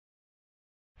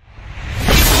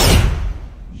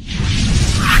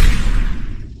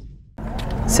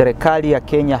serikali ya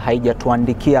Kenya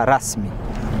haijatuandikia rasmi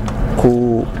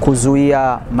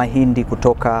kuzuia mahindi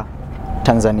kutoka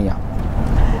Tanzania.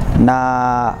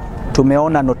 Na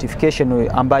tumeona notification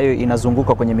ambayo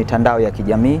inazunguka kwenye mitandao ya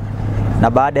kijamii, na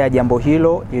baada ya jambo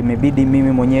hilo imebidi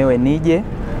mimi mwenyewe nije,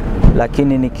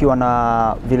 lakini nikiwa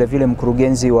na vile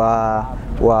mkurugenzi wa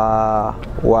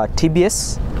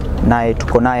TBS, naye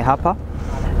tuko naye hapa.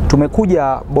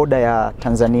 Tumekuja boda ya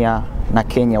Tanzania na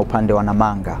Kenya upande wa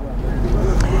Namanga,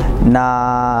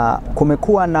 na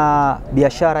kumekuwa na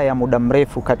biashara ya muda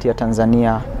mrefu kati ya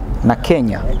Tanzania na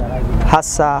Kenya,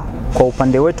 hasa kwa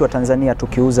upande wetu wa Tanzania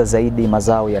tukiuza zaidi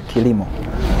mazao ya kilimo.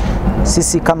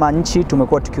 Sisi kama nchi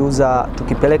tumekuwa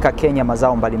tukipeleka Kenya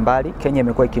mazao mbalimbali. Kenya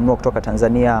imekuwa ikinunua kutoka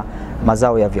Tanzania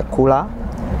mazao ya vyakula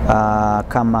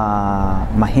kama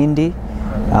mahindi,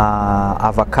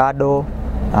 avocado,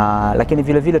 lakini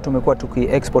vile tumekuwa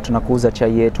tuki-export na kuuza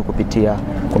chai yetu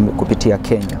kupitia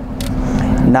Kenya.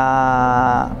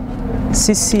 Na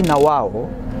sisi na wao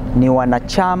ni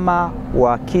wanachama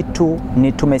wa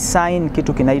tumesign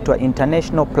kitu kinaitwa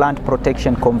International Plant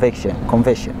Protection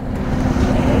Convention,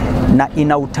 na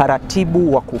ina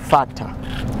utaratibu wa kufata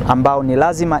ambao ni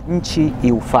lazima nchi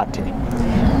iufate.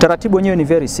 Utaratibu wenyewe ni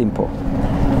very simple.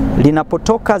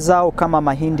 Linapotoka zao kama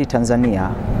mahindi Tanzania,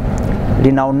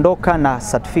 linaondoka na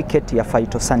certificate ya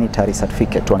phytosanitary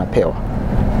certificate wanapewa.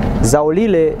 Zao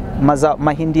lile,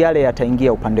 mahindi yale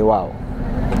yataingia upande wao.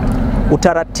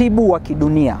 Utaratibu wa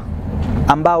kidunia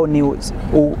ambao ni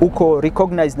uko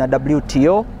recognized na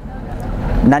WTO,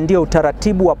 na ndio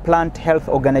utaratibu wa Plant Health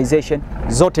Organization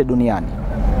zote duniani,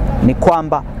 ni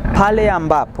kwamba pale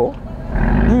ambapo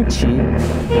nchi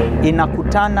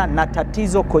inakutana na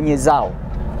tatizo kwenye zao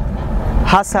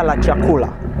hasa la chakula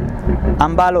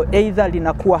ambalo either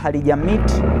linakuwa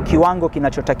halijamit kiwango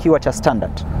kinachotakiwa cha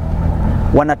standard,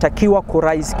 wanatakiwa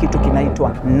kuraise kitu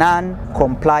kinaitwa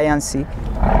non-compliance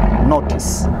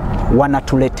notice,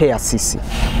 wanatuletea sisi.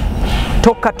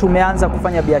 Toka tumeanza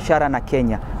kufanya biashara na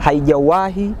Kenya,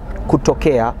 haijawahi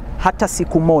kutokea hata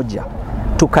siku moja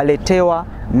tukaletewa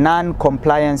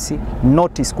non-compliance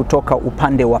notice kutoka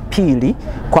upande wa pili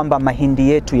kwamba mahindi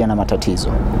yetu yana matatizo.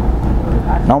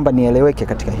 Naomba nieleweke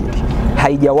katika hili,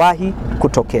 haijawahi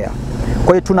kutokea.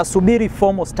 Kwa hiyo tunasubiri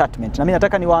formal statement, na mimi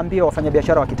nataka niwaambie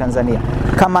wafanyabiashara wa Kitanzania,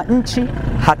 kama nchi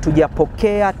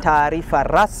hatujapokea taarifa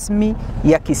rasmi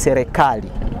ya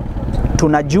kiserikali.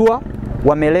 Tunajua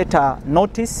wameleta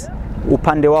notice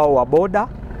upande wao wa boda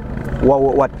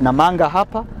wa Namanga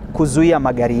hapa kuzuia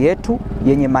magari yetu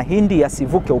yenye mahindi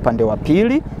yasivuke upande wa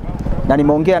pili, na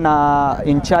nimeongea na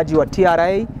in charge wa TRA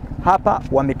hapa,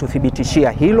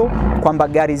 wametuthibitishia hilo kwamba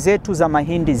gari zetu za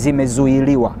mahindi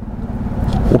zimezuiliwa.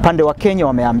 Upande wa Kenya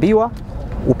wameambiwa,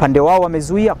 upande wao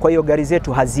wamezuia, kwa hiyo gari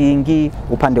zetu haziingii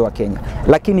upande wa Kenya.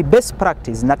 Lakini best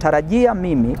practice, natarajia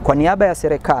mimi kwa niaba ya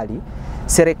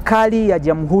serikali ya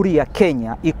Jamhuri ya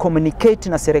Kenya i-communicate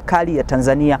na serikali ya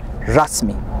Tanzania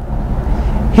rasmi.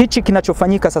 Hichi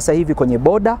kinachofanyika sasa hivi kwenye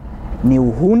boda ni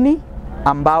uhuni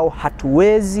ambao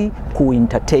hatuwezi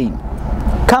ku-entertain.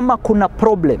 Kama kuna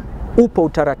problem, upo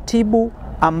utaratibu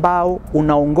ambao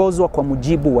unaongozwa kwa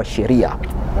mujibu wa sheria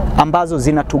ambazo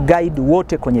zinatuguide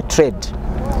wote kwenye trade.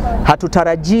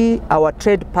 Hatutarajii our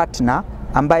trade partner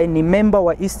ambaye ni member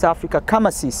wa East Africa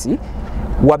kama sisi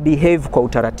wa behave kwa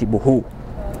utaratibu huu.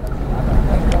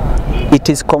 It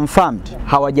is confirmed,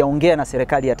 hawajaongea na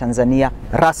serikali ya Tanzania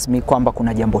rasmi kwamba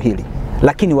kuna jambo hili,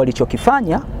 lakini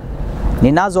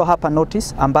ninazo hapa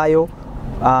notice ambayo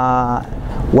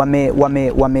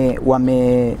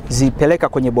wamezipeleka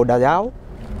kwenye boda yao,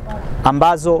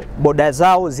 ambazo boda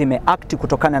zao zimeact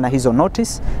kutokana na hizo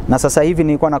notice. Na sasa hivi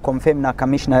nilikuwa na confirm na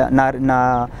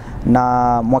commissioner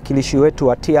na mwakilishi wetu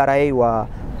wa TRA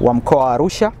wa mkoa wa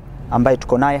Arusha ambaye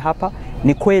tuko naye hapa,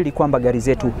 ni kweli kwamba gari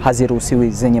zetu haziruhusiwi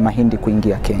zenye mahindi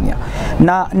kuingia Kenya.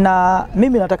 Na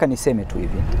mimi nataka niseme tu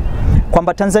hivi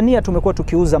kwamba Tanzania tumekuwa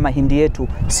tukiuza mahindi yetu,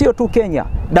 sio tu Kenya.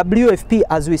 WFP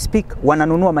as we speak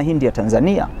wananunua mahindi ya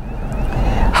Tanzania.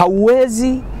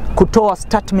 Hauwezi kutoa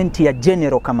statement ya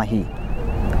general kama hii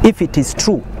if it is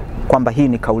true kwamba hii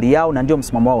ni kauli yao na ndio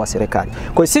msimamo wao wa serikali.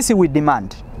 Kwa hiyo sisi we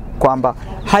demand kwamba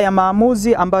haya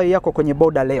maamuzi ambayo yako kwenye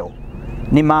boda leo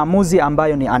ni maamuzi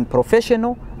ambayo ni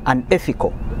unprofessional,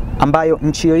 unethical, ambayo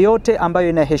nchi yoyote ambayo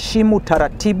inaheshimu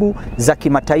taratibu za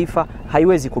kimataifa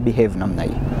haiwezi kubehave namna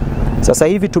hii. Sasa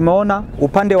hivi tumeona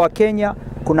upande wa Kenya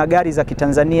kuna gari za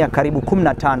Kitanzania karibu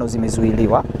 15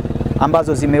 zimezuiliwa,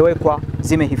 ambazo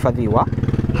zimehifadhiwa,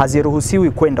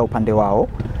 haziruhusiwi kwenda upande wao.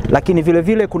 Lakini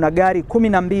vile kuna gari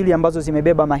 12 ambazo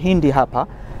zimebeba mahindi hapa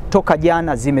toka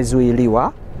jana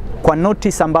zimezuiliwa, kwa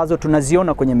notice ambazo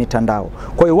tunaziona kwenye mitandao.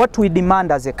 Kwa hiyo what we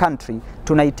demand as a country,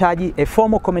 tunahitaji a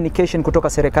formal communication kutoka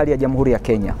serikali ya Jamhuri ya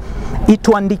Kenya.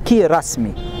 Ituandikie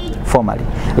rasmi formally.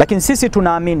 Lakini sisi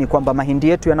tunaamini kwamba mahindi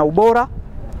yetu yana ubora,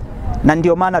 na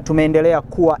ndio maana tumeendelea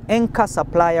kuwa anchor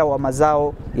supplier wa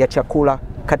mazao ya chakula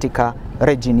katika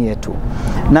region yetu.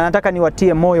 Na nataka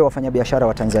niwatie moyo wafanyabiashara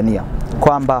wa Tanzania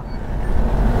kwamba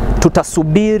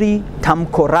tutasubiri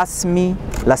tamko rasmi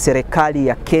la serikali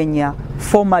ya Kenya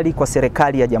formally kwa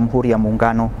serikali ya Jamhuri ya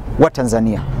Muungano wa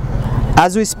Tanzania.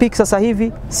 As we speak sasa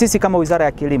hivi, sisi kama Wizara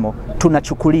ya Kilimo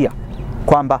tunachukulia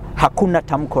kwamba hakuna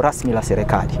tamko rasmi la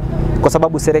serikali, kwa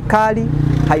sababu serikali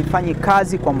haifanyi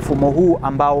kazi kwa mfumo huu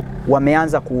ambao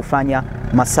wameanza kuufanya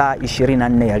masaa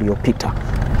 24 yaliyopita.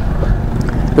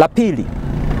 La pili,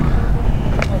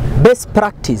 best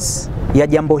practice ya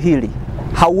jambo hili,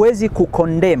 hauwezi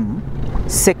kukondem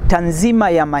sekta nzima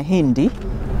ya mahindi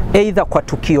either kwa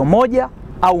tukio moja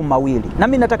au mawili. Na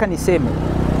mimi nataka niseme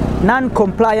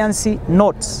non-compliance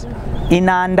notes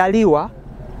inaandaliwa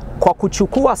kwa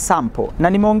kuchukua sample, na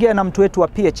nimeongea na mtu wetu wa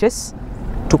PHS,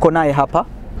 tuko naye hapa,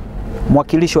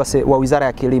 mwakilishi wa Wizara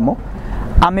ya Kilimo,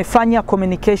 amefanya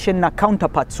communication na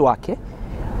counterparts wake.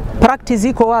 Practice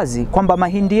iko wazi kwamba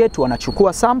mahindi yetu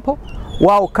wanachukua sample,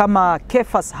 wao kama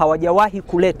KEFAS hawajawahi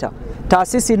kuleta.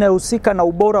 Taasisi inayohusika na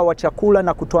ubora wa chakula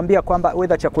na kutuambia kwamba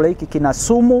whether chakula hiki kina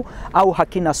sumu au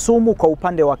hakina sumu kwa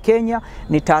upande wa Kenya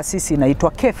ni taasisi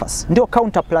inaitwa KEFAS. Ndio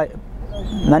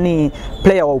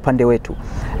player wa upande wetu.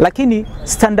 Lakini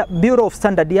Bureau of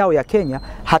Standard yao ya Kenya,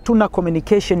 hatuna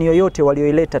communication yoyote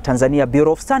walioileta Tanzania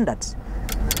Bureau of Standards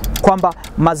kwamba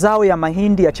mazao ya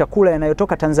mahindi ya chakula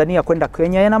yanayotoka Tanzania kwenda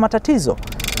Kenya yana matatizo.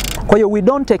 Kwa hiyo we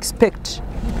don't expect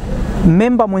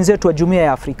memba mwenzetu wa Jumuiya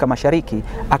ya Afrika Mashariki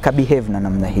akabehave na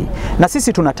namna hii. Na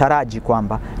sisi tunataraji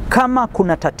kwamba kama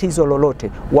kuna tatizo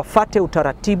lolote, wafate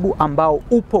utaratibu ambao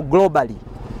upo globally,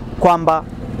 kwamba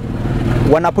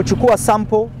wanapochukua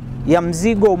sample ya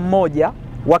mzigo mmoja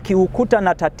wakiukuta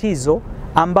na tatizo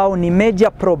ambao ni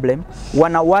major problem,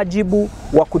 wana wajibu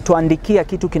wa kutuandikia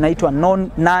kitu kinaitwa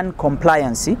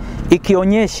non-compliance,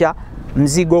 ikionyesha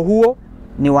mzigo huo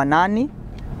ni wa nani,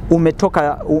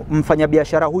 umetoka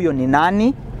mfanyabiashara huyo ni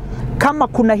nani, kama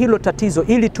kuna hilo tatizo,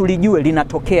 ili tulijue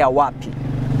linatokea wapi.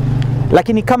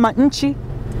 Lakini kama nchi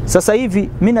sasa hivi,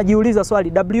 mimi najiuliza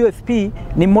swali, WFP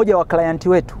ni mmoja wa client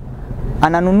wetu,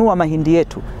 ananunua mahindi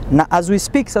yetu, na as we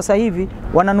speak sasa hivi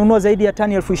wananunua zaidi ya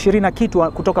tani 20,000 na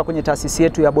kitu kutoka kwenye taasisi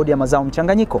yetu ya Boda ya mazao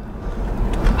mchanganyiko.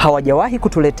 Hawajawahi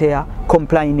kutuletea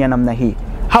complaint ya namna hii.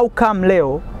 How come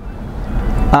leo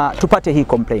tupate hii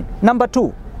complaint? Number 2,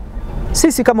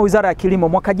 sisi kama Wizara ya Kilimo,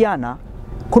 mwaka jana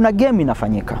kuna game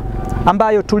inafanyika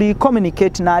ambayo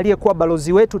tulicommunicate na aliyekuwa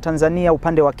balozi wetu Tanzania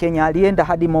upande wa Kenya, alienda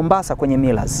hadi Mombasa kwenye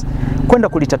millers kwenda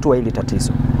kulitatua hili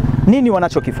tatizo. Nini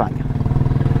wanachokifanya?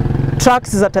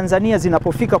 Trucks za Tanzania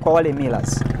zinapofika kwa wale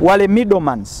millers, wale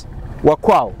middlemans wa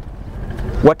kwao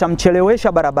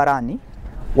watamchelewesha barabarani,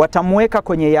 watamweka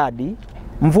kwenye yadi,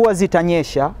 mvua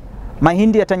zitanyesha,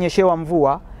 mahindi yatanyeshewa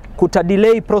mvua,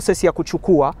 kutadelay process ya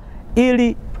kuchukua,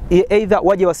 ili either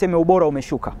waje waseme ubora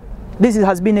umeshuka. This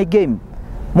has been a game.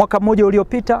 Mwaka mmoja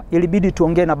uliopita ilibidi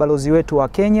tuongee na balozi wetu wa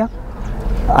Kenya,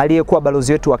 aliyekuwa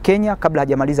balozi wetu wa Kenya kabla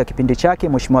hajamaliza kipindi chake,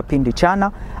 Mheshimiwa Pindi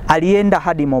Chana, alienda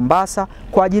hadi Mombasa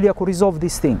kwa ajili ya kuresolve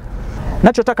this thing.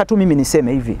 Nachotaka tu mimi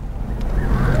niseme hivi,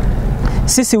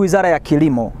 sisi Wizara ya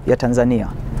Kilimo ya Tanzania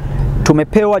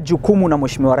tumepewa jukumu na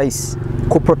Mheshimiwa Rais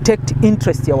kuprotect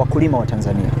interest ya wakulima wa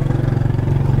Tanzania.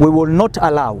 We will not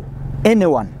allow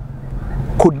anyone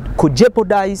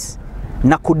kujeopardize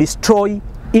na kudestroy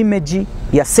image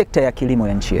ya sekta ya kilimo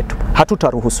ya nchi yetu.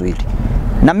 Hatutaruhusu hili.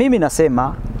 Na mimi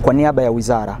nasema kwa niaba ya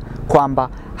wizara kwamba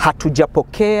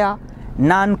hatujapokea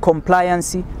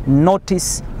non-compliance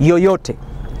notice yoyote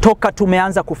toka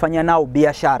tumeanza kufanya nao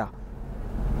biashara.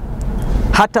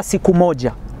 Hata siku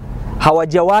moja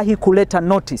hawajawahi kuleta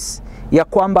notice ya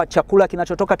kwamba chakula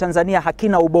kinachotoka Tanzania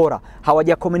hakina ubora.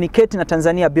 Hawaja communicate na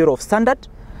Tanzania Bureau of Standard,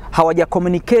 hawaja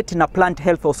communicate na Plant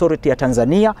Health Authority ya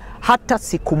Tanzania hata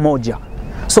siku moja.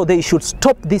 So they should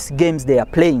stop these games they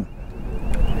are playing.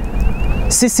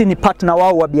 Sisi ni partner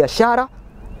wao wa biashara,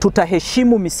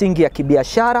 tutaheshimu misingi ya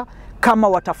kibiashara kama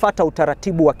watafata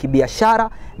utaratibu wa kibiashara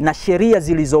na sheria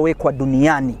zilizowekwa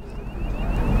duniani.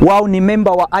 Wao ni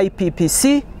member wa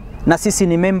IPPC na sisi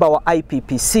ni member wa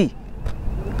IPPC.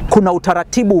 Kuna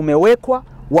utaratibu umewekwa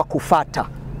wa kufata.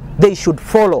 They should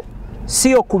follow.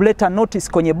 Sio kuleta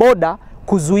notice kwenye boda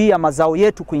kuzuia mazao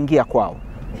yetu kuingia kwao.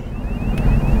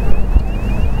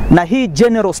 Na hii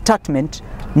general statement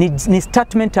ni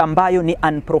statement ambayo ni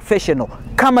unprofessional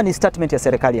kama ni statement ya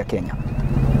serikali ya Kenya.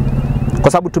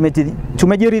 Kwa sababu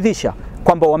tumejiridhisha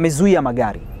kwamba wamezuia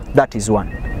magari. That is one.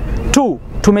 2,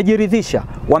 tumejiridhisha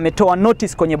wametoa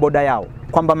notice kwenye boda yao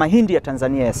kwamba mahindi ya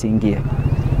Tanzania yasiingie.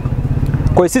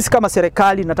 Kwa hiyo sisi kama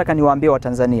serikali, nataka niwaambie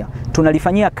Watanzania,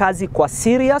 tunalifanyia kazi kwa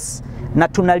serious na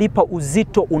tunalipa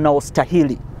uzito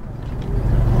unaostahili.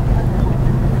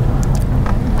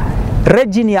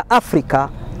 Region ya Afrika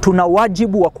tuna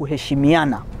wajibu wa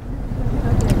kuheshimiana.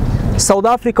 South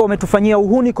Africa wametufanyia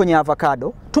uhuni kwenye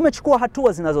avocado, tumechukua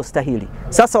hatua zinazostahili.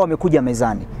 Sasa wamekuja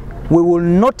mezani. We will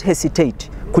not hesitate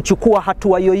kuchukua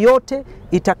hatua yoyote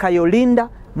itakayolinda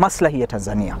maslahi ya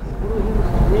Tanzania.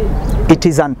 It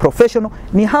is unprofessional.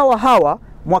 Ni hawa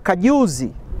mwaka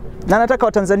juzi, na nataka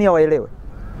Watanzania waelewe.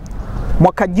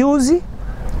 Mwaka juzi,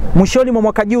 mwishoni mwa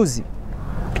mwaka juzi,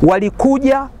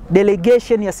 walikuja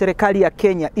delegation ya serikali ya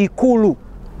Kenya Ikulu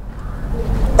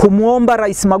kumuomba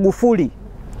Rais Magufuli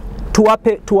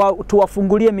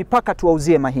tuwafungulie mipaka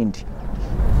tuwauzie mahindi.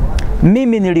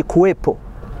 Mimi nilikuwepo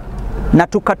na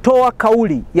tukatoa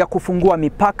kauli ya kufungua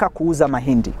mipaka kuuza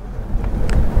mahindi.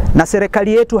 Na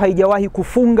serikali yetu haijawahi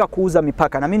kufunga kuuza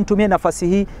mipaka. Na mimi nitumie nafasi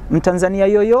hii, Mtanzania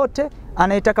yoyote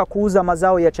anayetaka kuuza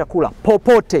mazao ya chakula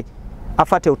popote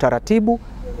afate utaratibu,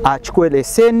 achukue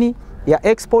leseni ya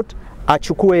export,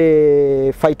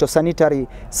 achukue phytosanitary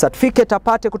certificate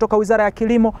apate kutoka Wizara ya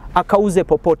Kilimo, akauze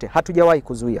popote. Hatujawahi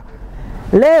kuzuia.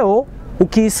 Leo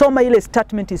ukiisoma ile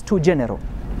statement is too general.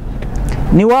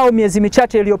 Ni wao miezi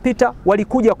michache iliyopita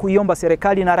walikuja kuiomba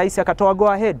serikali na rais akatoa go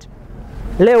ahead.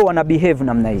 Leo wana behave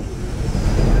namna hii.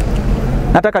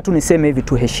 Nataka tu niseme hivi,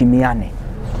 tuheshimiane.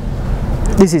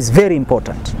 This is very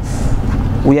important.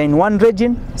 We are in one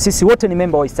region, sisi wote ni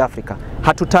member wa East Africa.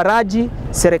 Hatutaraji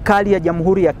serikali ya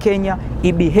Jamhuri ya Kenya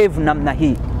ibehave namna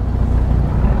hii.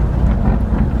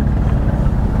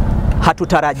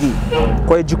 Hatutaraji.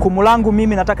 Kwa hiyo jukumu langu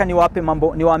mimi nataka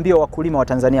niwaambie wakulima wa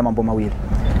Tanzania mambo mawili.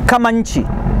 Kama nchi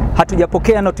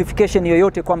hatujapokea notification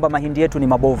yoyote kwamba mahindi yetu ni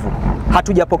mabovu.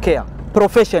 Hatujapokea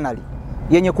professionally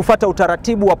yenye kufuata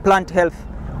utaratibu wa Plant Health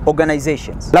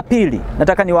Organizations. La pili,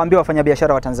 nataka niwaambie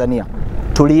wafanyabiashara wa Tanzania,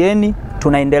 tulieni,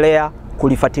 tunaendelea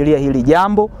kulifuatilia hili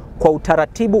jambo kwa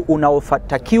utaratibu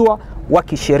unaotakiwa wa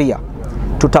kisheria.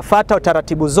 Tutafuata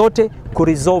taratibu zote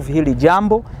kuresolve hili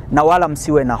jambo na wala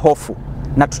msiwe na hofu,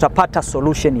 na tutapata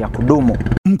solution ya kudumu.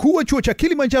 Mkuu wa chuo cha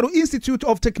Kilimanjaro Institute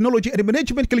of Technology and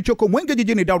Management kilichoko Mwenge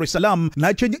jijini Dar es Salaam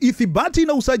na chenye ithibati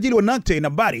na usajili wa NACTE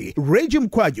nambari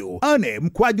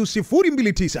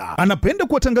REG/4/029 anapenda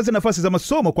kuwatangaza nafasi za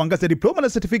masomo kwa ngazi ya diploma na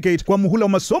certificate kwa muhula wa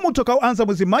masomo utakaoanza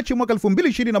mwezi Machi mwaka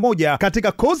 2021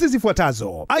 katika kozi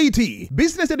zifuatazo: IT,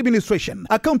 Business Administration,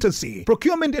 Accountancy,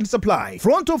 Procurement and Supply,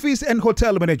 Front Office and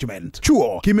Hotel Management.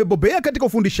 Chuo kimebobea katika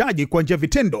ufundishaji kwa njia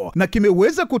vitendo na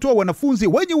kimeweza kutoa wanafunzi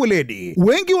wenye weledi.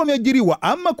 Wengi wameajiriwa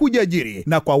ama kujiajiri,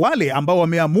 na kwa wale ambao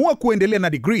wameamua kuendelea na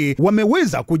degree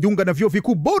wameweza kujiunga na vyuo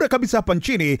vikuu bora kabisa hapa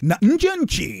nchini na nje ya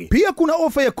nchi. Pia kuna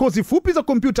ofa ya kozi fupi za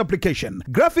computer application,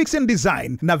 graphics and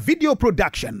design na video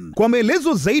production. Kwa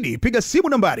maelezo zaidi piga simu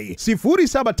nambari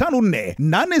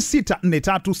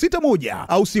 0754864361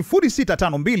 au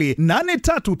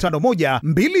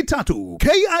 0652835123.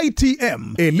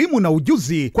 KITM, elimu na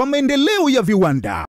ujuzi kwa maendeleo ya viwanda.